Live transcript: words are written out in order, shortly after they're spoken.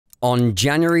On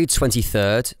January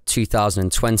 23rd,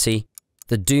 2020,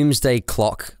 the Doomsday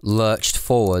Clock lurched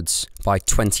forwards by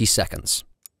 20 seconds.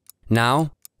 Now,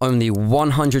 only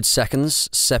 100 seconds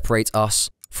separate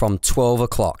us from 12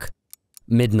 o'clock,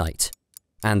 midnight,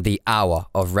 and the hour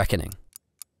of reckoning.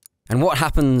 And what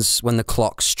happens when the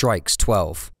clock strikes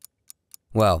 12?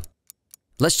 Well,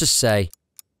 let's just say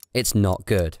it's not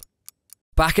good.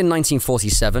 Back in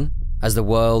 1947, as the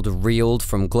world reeled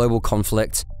from global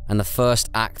conflict and the first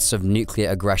acts of nuclear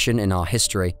aggression in our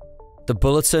history, the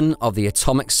Bulletin of the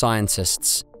Atomic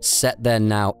Scientists set their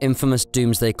now infamous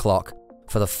Doomsday Clock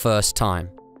for the first time.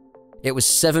 It was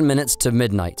 7 minutes to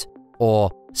midnight, or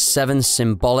 7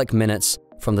 symbolic minutes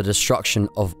from the destruction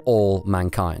of all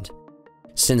mankind.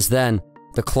 Since then,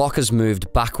 the clock has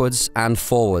moved backwards and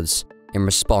forwards in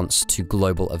response to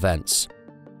global events.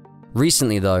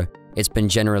 Recently, though, it's been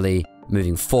generally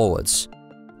moving forwards,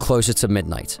 closer to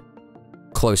midnight,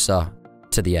 closer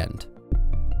to the end.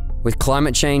 With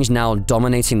climate change now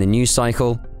dominating the news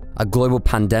cycle, a global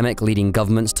pandemic leading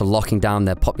governments to locking down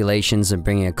their populations and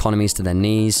bringing economies to their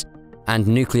knees, and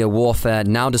nuclear warfare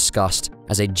now discussed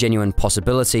as a genuine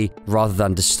possibility rather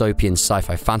than dystopian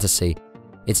sci-fi fantasy,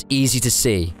 it's easy to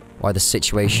see why the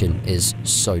situation is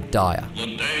so dire.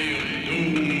 The day of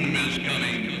doom is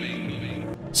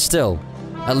coming. Still,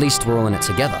 at least we're all in it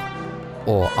together.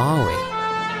 Or are we?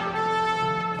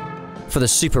 For the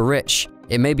super rich,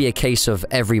 it may be a case of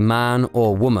every man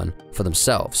or woman for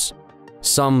themselves.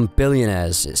 Some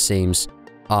billionaires, it seems,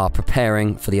 are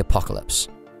preparing for the apocalypse.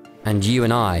 And you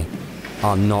and I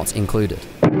are not included.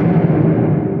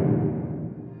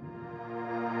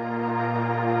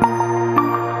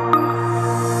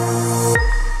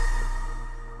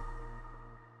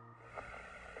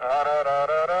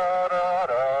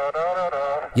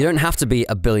 You don't have to be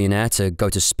a billionaire to go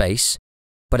to space,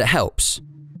 but it helps.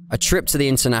 A trip to the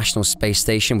International Space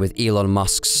Station with Elon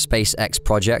Musk's SpaceX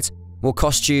project will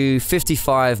cost you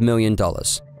 $55 million,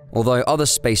 although other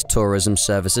space tourism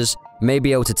services may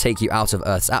be able to take you out of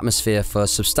Earth's atmosphere for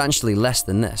substantially less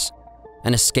than this.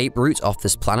 An escape route off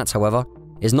this planet, however,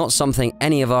 is not something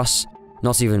any of us,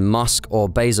 not even Musk or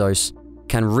Bezos,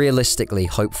 can realistically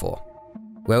hope for.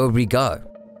 Where would we go?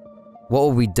 What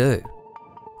would we do?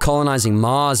 Colonizing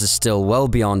Mars is still well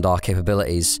beyond our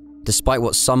capabilities, despite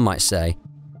what some might say.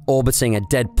 Orbiting a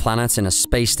dead planet in a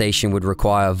space station would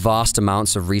require vast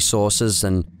amounts of resources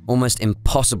and almost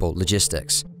impossible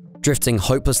logistics. Drifting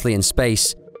hopelessly in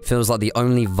space feels like the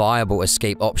only viable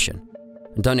escape option,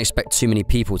 and don't expect too many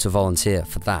people to volunteer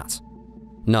for that.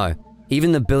 No,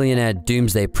 even the billionaire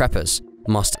doomsday preppers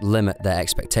must limit their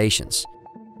expectations.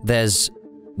 There's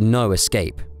no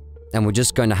escape, and we're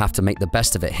just going to have to make the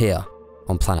best of it here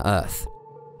on planet Earth.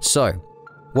 So,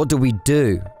 what do we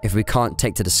do if we can't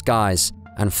take to the skies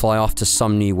and fly off to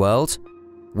some new world?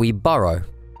 We burrow.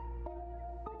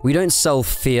 We don't sell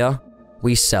fear,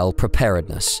 we sell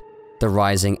preparedness, the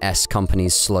Rising S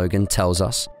company's slogan tells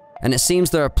us, and it seems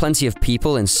there are plenty of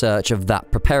people in search of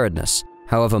that preparedness,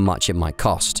 however much it might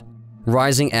cost.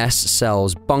 Rising S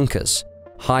sells bunkers,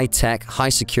 high-tech,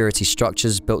 high-security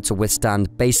structures built to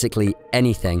withstand basically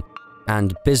anything,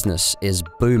 and business is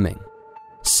booming.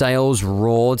 Sales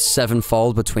roared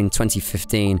sevenfold between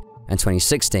 2015 and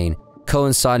 2016,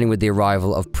 coinciding with the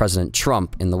arrival of President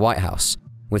Trump in the White House,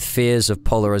 with fears of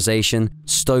polarization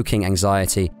stoking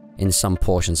anxiety in some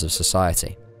portions of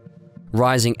society.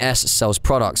 Rising S sells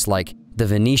products like the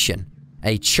Venetian,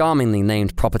 a charmingly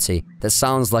named property that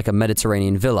sounds like a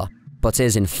Mediterranean villa, but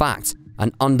is in fact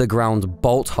an underground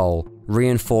bolt hole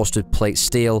reinforced with plate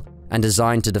steel and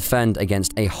designed to defend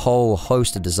against a whole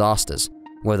host of disasters,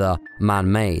 whether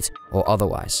man-made or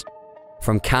otherwise.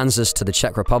 From Kansas to the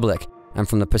Czech Republic, and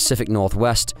from the Pacific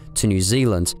Northwest to New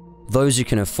Zealand, those who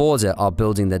can afford it are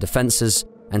building their defenses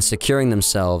and securing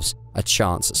themselves a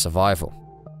chance at survival.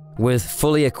 With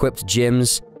fully equipped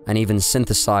gyms and even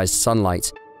synthesized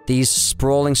sunlight, these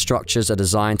sprawling structures are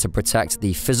designed to protect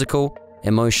the physical,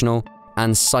 emotional,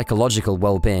 and psychological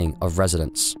well-being of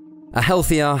residents. A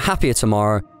healthier, happier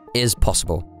tomorrow is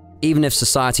possible, even if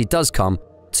society does come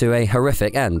to a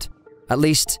horrific end. At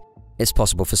least, it's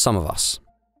possible for some of us.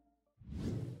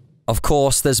 Of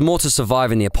course, there's more to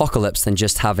survive in the apocalypse than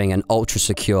just having an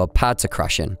ultra-secure pad to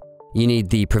crash in. You need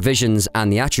the provisions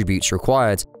and the attributes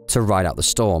required to ride out the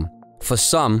storm. For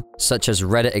some, such as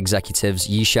Reddit executives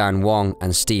Yishan Wang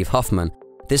and Steve Huffman,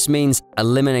 this means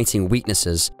eliminating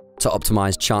weaknesses to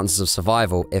optimize chances of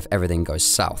survival if everything goes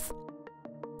south.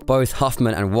 Both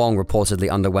Huffman and Wang reportedly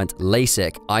underwent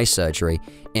LASIK eye surgery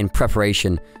in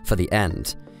preparation for the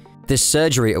end. This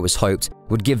surgery, it was hoped,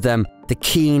 would give them the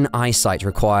keen eyesight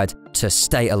required to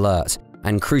stay alert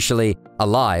and, crucially,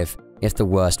 alive if the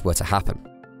worst were to happen.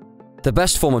 The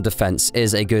best form of defense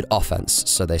is a good offense,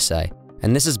 so they say,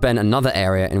 and this has been another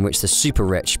area in which the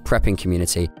super-rich prepping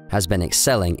community has been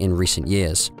excelling in recent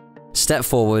years. Step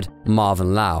forward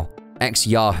Marvin Lau,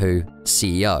 ex-Yahoo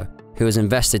CEO, who has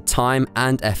invested time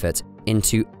and effort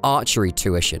into archery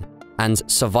tuition and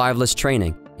survivalist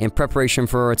training in preparation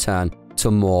for a return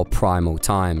to more primal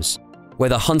times.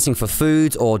 Whether hunting for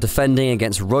food or defending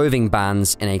against roving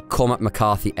bands in a Cormac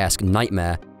McCarthy-esque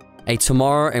nightmare, a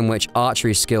tomorrow in which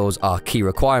archery skills are key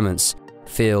requirements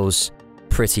feels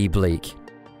pretty bleak.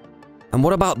 And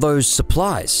what about those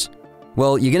supplies?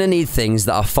 Well, you're going to need things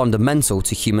that are fundamental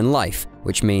to human life,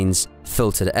 which means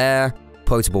filtered air,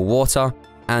 potable water,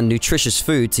 and nutritious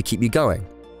food to keep you going.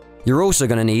 You're also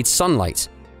going to need sunlight,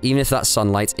 even if that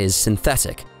sunlight is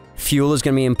synthetic. Fuel is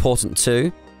going to be important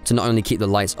too, to not only keep the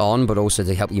lights on, but also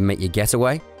to help you make your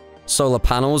getaway. Solar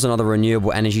panels and other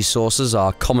renewable energy sources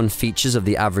are common features of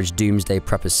the average doomsday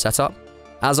prepper's setup,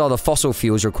 as are the fossil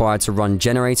fuels required to run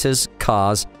generators,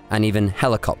 cars, and even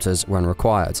helicopters when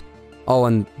required. Oh,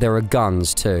 and there are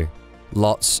guns too.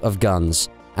 Lots of guns,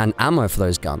 and ammo for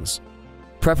those guns.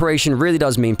 Preparation really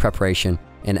does mean preparation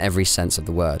in every sense of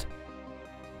the word.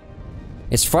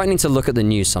 It's frightening to look at the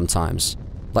news sometimes,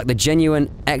 like the genuine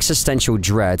existential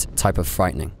dread type of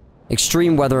frightening.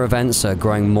 Extreme weather events are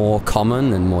growing more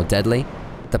common and more deadly.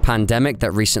 The pandemic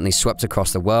that recently swept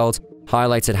across the world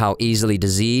highlighted how easily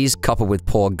disease, coupled with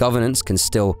poor governance, can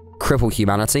still cripple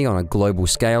humanity on a global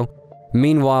scale.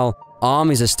 Meanwhile,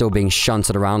 armies are still being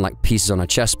shunted around like pieces on a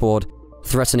chessboard,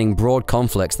 threatening broad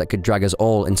conflicts that could drag us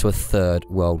all into a third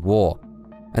world war.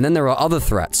 And then there are other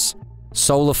threats.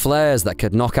 Solar flares that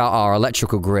could knock out our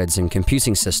electrical grids and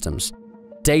computing systems.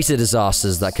 Data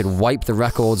disasters that could wipe the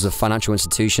records of financial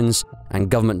institutions and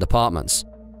government departments.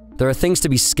 There are things to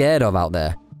be scared of out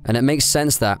there, and it makes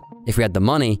sense that if we had the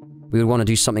money, we would want to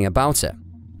do something about it.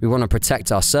 We want to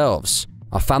protect ourselves,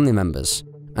 our family members,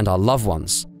 and our loved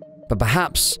ones. But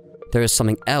perhaps there is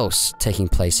something else taking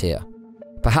place here.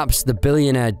 Perhaps the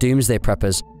billionaire doomsday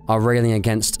preppers are railing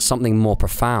against something more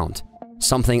profound,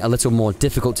 something a little more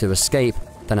difficult to escape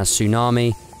than a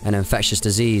tsunami, an infectious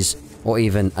disease, or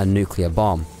even a nuclear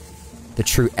bomb. The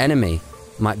true enemy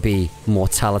might be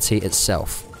mortality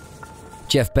itself.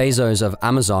 Jeff Bezos of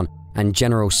Amazon and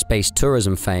general space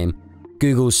tourism fame,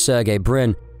 Google's Sergey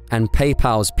Brin, and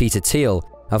PayPal's Peter Thiel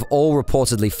have all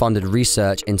reportedly funded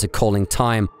research into calling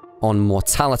time on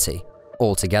mortality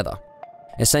altogether,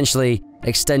 essentially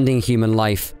extending human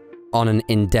life on an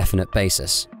indefinite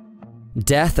basis.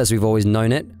 Death, as we've always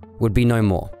known it, would be no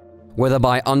more. Whether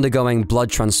by undergoing blood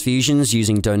transfusions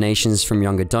using donations from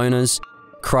younger donors,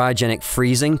 cryogenic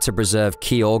freezing to preserve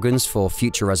key organs for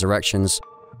future resurrections,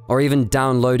 or even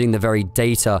downloading the very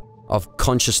data of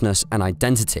consciousness and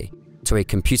identity to a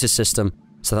computer system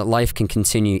so that life can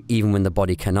continue even when the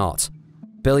body cannot.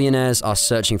 Billionaires are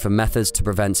searching for methods to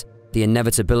prevent the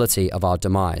inevitability of our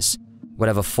demise,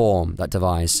 whatever form that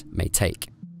demise may take.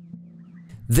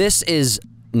 This is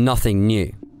nothing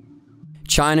new.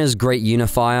 China's great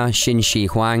unifier, Qin Shi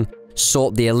Huang,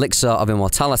 sought the elixir of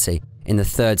immortality in the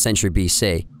 3rd century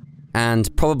BC,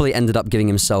 and probably ended up giving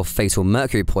himself fatal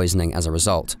mercury poisoning as a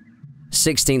result.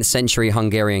 16th century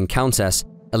Hungarian Countess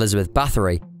Elizabeth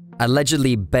Bathory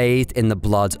allegedly bathed in the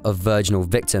blood of virginal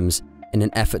victims in an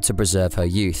effort to preserve her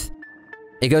youth.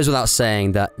 It goes without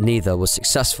saying that neither was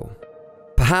successful.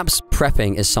 Perhaps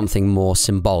prepping is something more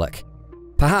symbolic.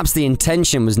 Perhaps the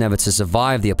intention was never to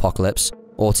survive the apocalypse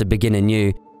or to begin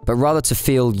anew, but rather to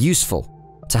feel useful,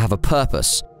 to have a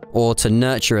purpose, or to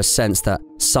nurture a sense that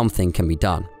something can be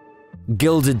done.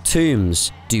 Gilded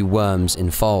tombs do worms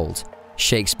enfold,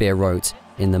 Shakespeare wrote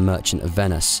in The Merchant of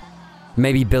Venice.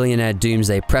 Maybe billionaire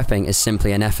doomsday prepping is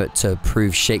simply an effort to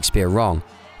prove Shakespeare wrong,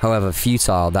 however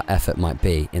futile that effort might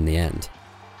be in the end.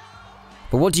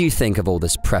 But what do you think of all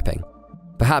this prepping?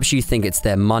 Perhaps you think it's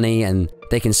their money and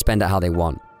they can spend it how they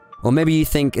want. Or maybe you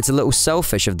think it's a little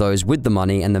selfish of those with the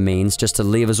money and the means just to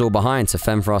leave us all behind to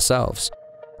fend for ourselves.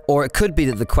 Or it could be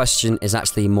that the question is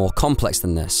actually more complex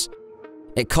than this.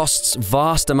 It costs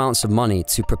vast amounts of money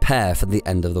to prepare for the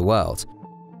end of the world.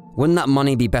 Wouldn't that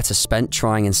money be better spent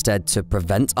trying instead to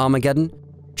prevent Armageddon?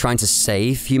 Trying to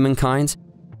save humankind?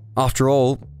 After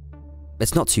all,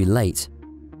 it's not too late.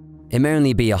 It may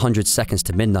only be 100 seconds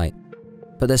to midnight,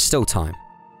 but there's still time.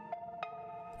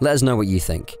 Let us know what you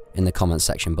think in the comments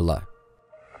section below.